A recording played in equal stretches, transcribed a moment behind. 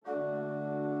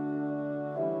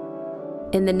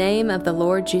In the name of the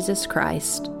Lord Jesus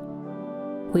Christ,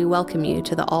 we welcome you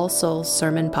to the All Souls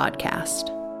Sermon Podcast.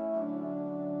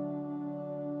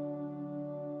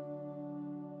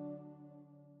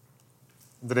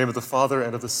 In the name of the Father,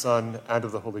 and of the Son, and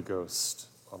of the Holy Ghost.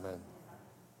 Amen.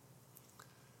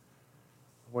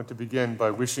 I want to begin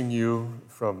by wishing you,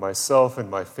 from myself and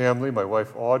my family, my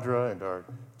wife Audra and our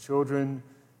children,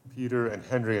 Peter and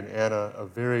Henry and Anna, a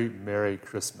very Merry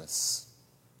Christmas.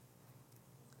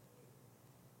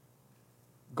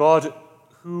 God,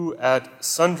 who at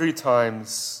sundry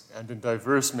times and in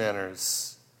diverse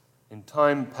manners, in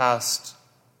time past,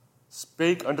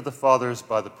 spake unto the fathers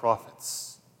by the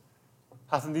prophets,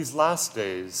 hath in these last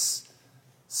days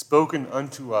spoken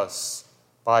unto us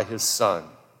by his Son.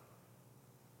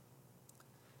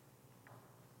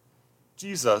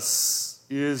 Jesus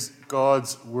is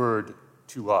God's word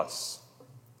to us,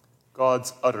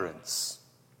 God's utterance.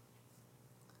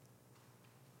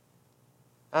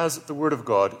 As the Word of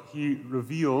God, he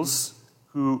reveals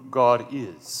who God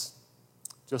is,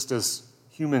 just as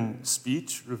human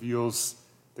speech reveals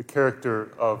the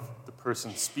character of the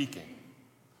person speaking.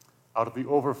 Out of the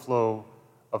overflow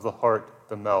of the heart,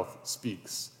 the mouth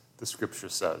speaks, the Scripture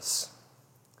says.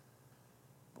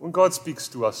 When God speaks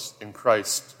to us in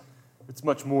Christ, it's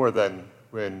much more than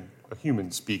when a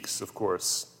human speaks, of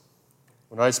course.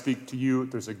 When I speak to you,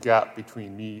 there's a gap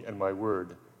between me and my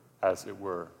word, as it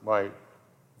were. My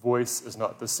voice is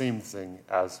not the same thing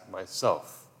as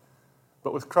myself.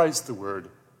 But with Christ the Word,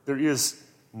 there is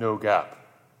no gap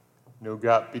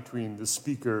between the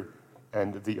speaker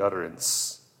and the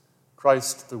utterance.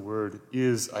 Christ the Word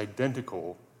is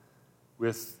identical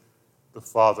with the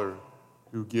Father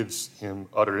who gives him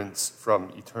utterance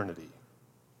from eternity.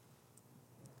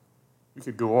 We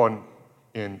could go on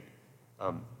in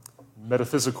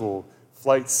metaphysical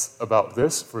flights about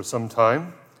this for some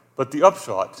time, but the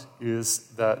upshot is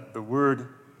that the word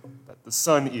that the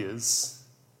Son is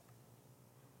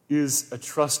a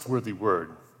trustworthy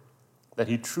word, that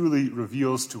he truly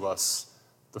reveals to us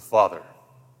the Father.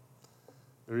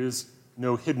 There is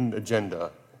no hidden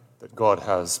agenda that God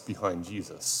has behind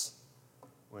Jesus,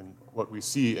 when what we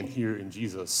see and hear in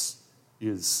Jesus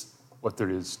is what there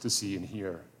is to see and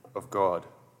hear of God.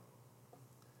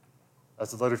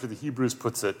 As the letter to the Hebrews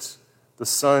puts it, the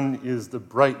Son is the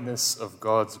brightness of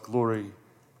God's glory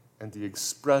and the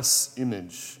express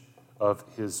image of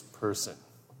his person.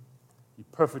 He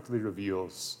perfectly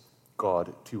reveals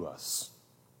God to us.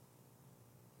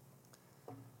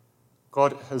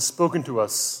 God has spoken to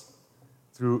us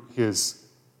through his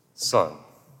Son.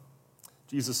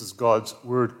 Jesus is God's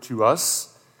word to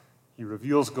us. He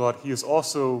reveals God. He is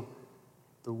also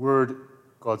the word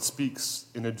God speaks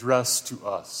in address to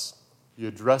us. He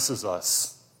addresses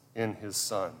us in his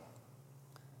Son.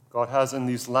 God has in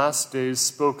these last days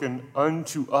spoken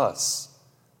unto us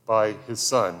by his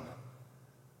Son.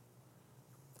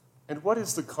 And what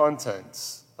is the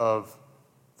content of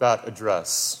that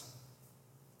address?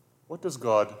 What does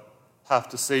God have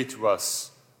to say to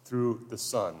us through the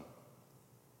Son?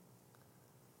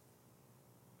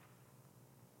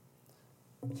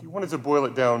 If you wanted to boil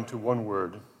it down to one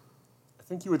word, I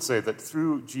think you would say that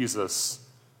through Jesus,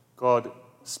 God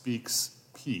speaks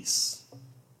peace.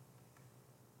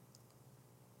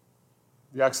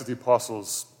 The Acts of the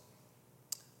Apostles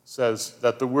says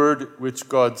that the word which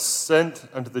God sent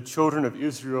unto the children of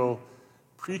Israel,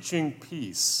 preaching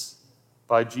peace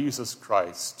by Jesus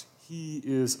Christ, he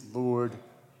is Lord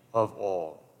of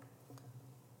all.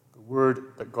 The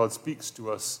word that God speaks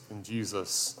to us in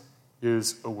Jesus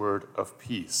is a word of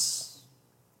peace.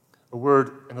 A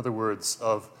word, in other words,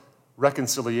 of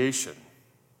reconciliation.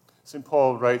 St.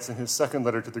 Paul writes in his second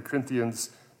letter to the Corinthians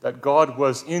that God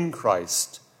was in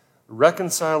Christ,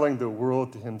 reconciling the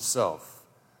world to himself,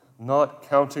 not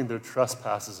counting their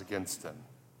trespasses against them.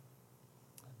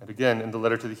 And again, in the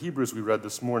letter to the Hebrews we read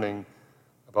this morning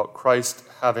about Christ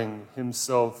having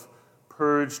himself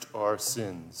purged our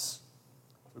sins.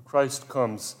 So Christ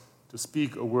comes to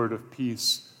speak a word of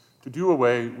peace, to do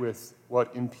away with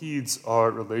what impedes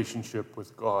our relationship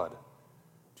with God,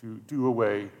 to do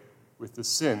away with the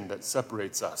sin that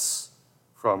separates us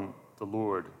from the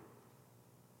Lord.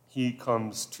 He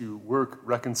comes to work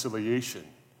reconciliation,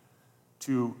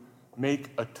 to make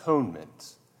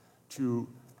atonement, to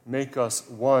make us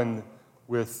one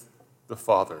with the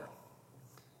Father.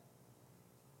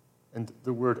 And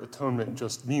the word atonement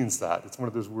just means that. It's one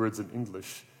of those words in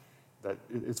English that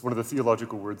it's one of the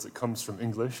theological words that comes from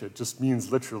English. It just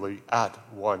means literally at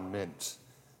one mint,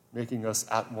 making us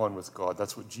at one with God.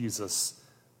 That's what Jesus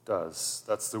does.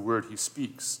 That's the word he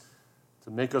speaks,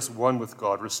 to make us one with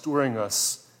God, restoring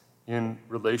us in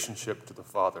relationship to the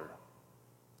Father.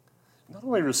 not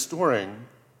only restoring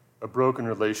a broken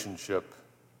relationship,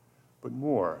 but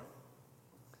more.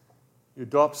 He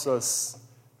adopts us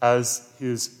as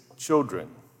his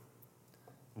children.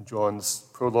 In John's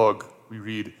prologue, we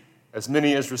read, "As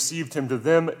many as received him, to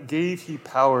them gave he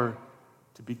power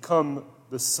to become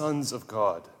the sons of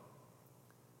God,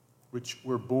 which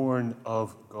were born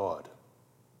of God."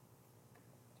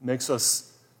 He makes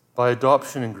us, by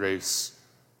adoption and grace,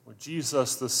 what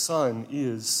Jesus the Son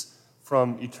is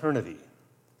from eternity.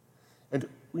 And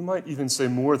we might even say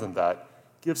more than that,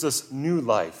 gives us new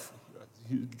life.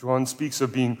 John speaks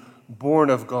of being born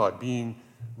of God, being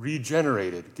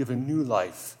regenerated, given new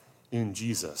life in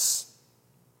Jesus.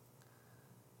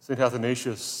 St.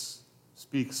 Athanasius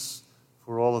speaks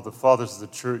for all of the fathers of the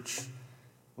church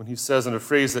when he says in a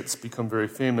phrase that's become very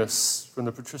famous from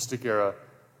the patristic era,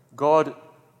 "God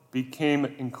became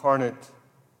incarnate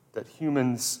that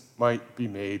humans might be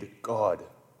made God."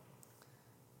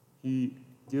 He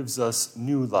gives us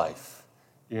new life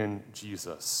in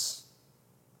Jesus.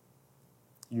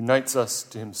 He unites us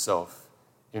to himself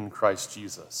in Christ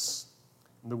Jesus.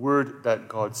 And the word that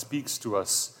God speaks to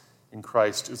us in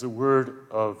Christ is a word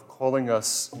of calling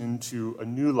us into a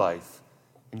new life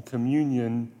in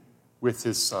communion with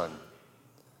his Son,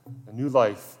 a new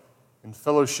life in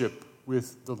fellowship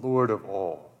with the Lord of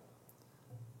all,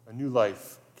 a new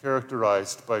life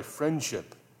characterized by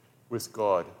friendship with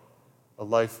God, a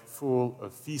life full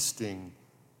of feasting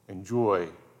and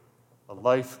joy, a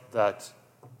life that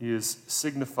is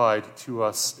signified to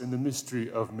us in the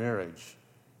mystery of marriage.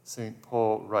 St.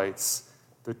 Paul writes,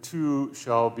 "The two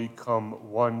shall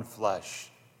become one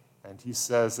flesh." And he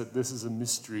says that this is a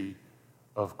mystery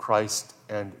of Christ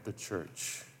and the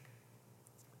church.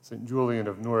 St. Julian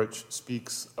of Norwich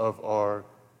speaks of our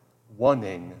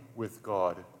oneing with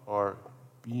God, our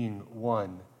being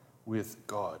one with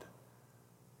God.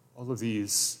 All of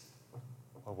these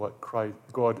are what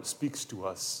God speaks to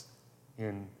us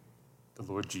in the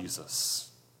Lord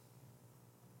Jesus.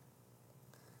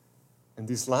 In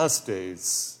these last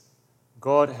days,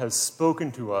 God has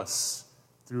spoken to us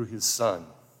through his Son.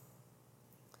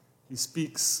 He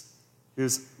speaks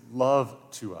his love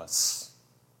to us.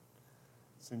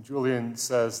 St. Julian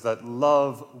says that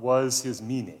love was his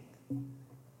meaning,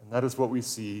 and that is what we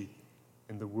see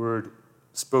in the word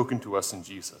spoken to us in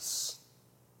Jesus.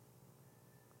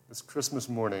 This Christmas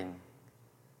morning,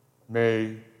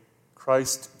 may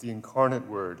Christ, the incarnate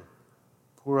Word,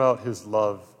 pour out his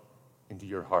love into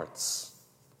your hearts.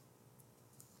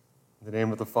 In the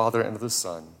name of the Father, and of the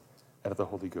Son, and of the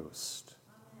Holy Ghost.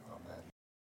 Amen.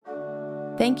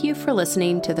 Thank you for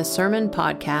listening to the sermon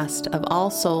podcast of All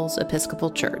Souls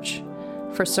Episcopal Church.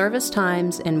 For service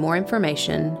times and more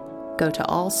information, go to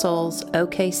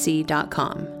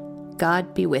allsoulsokc.com.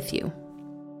 God be with you.